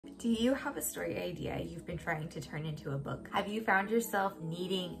Do you have a story idea you've been trying to turn into a book? Have you found yourself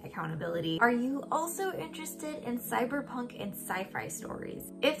needing accountability? Are you also interested in cyberpunk and sci-fi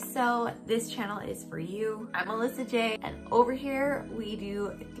stories? If so, this channel is for you. I'm Alyssa Jaey, and over here we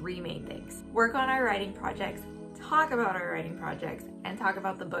do three main things: work on our writing projects, talk about our writing projects, and talk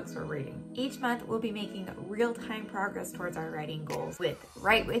about the books we're reading. Each month we'll be making real-time progress towards our writing goals with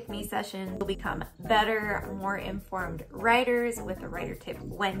Write With Me sessions. We'll become better, more informed writers with the Writer Tip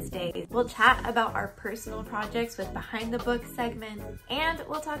Wednesdays. We'll chat about our personal projects with Behind the Book segment, and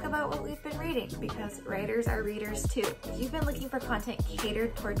we'll talk about what we've been reading because writers are readers too. If you've been looking for content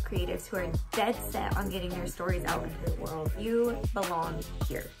catered towards creatives who are dead set on getting their stories out into the world, you belong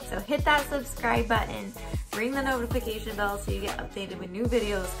here. So hit that subscribe button, ring the notification bell so you get updated when new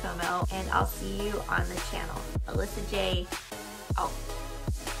videos come out, and I'll see you on the channel. Alyssa Jaey, out.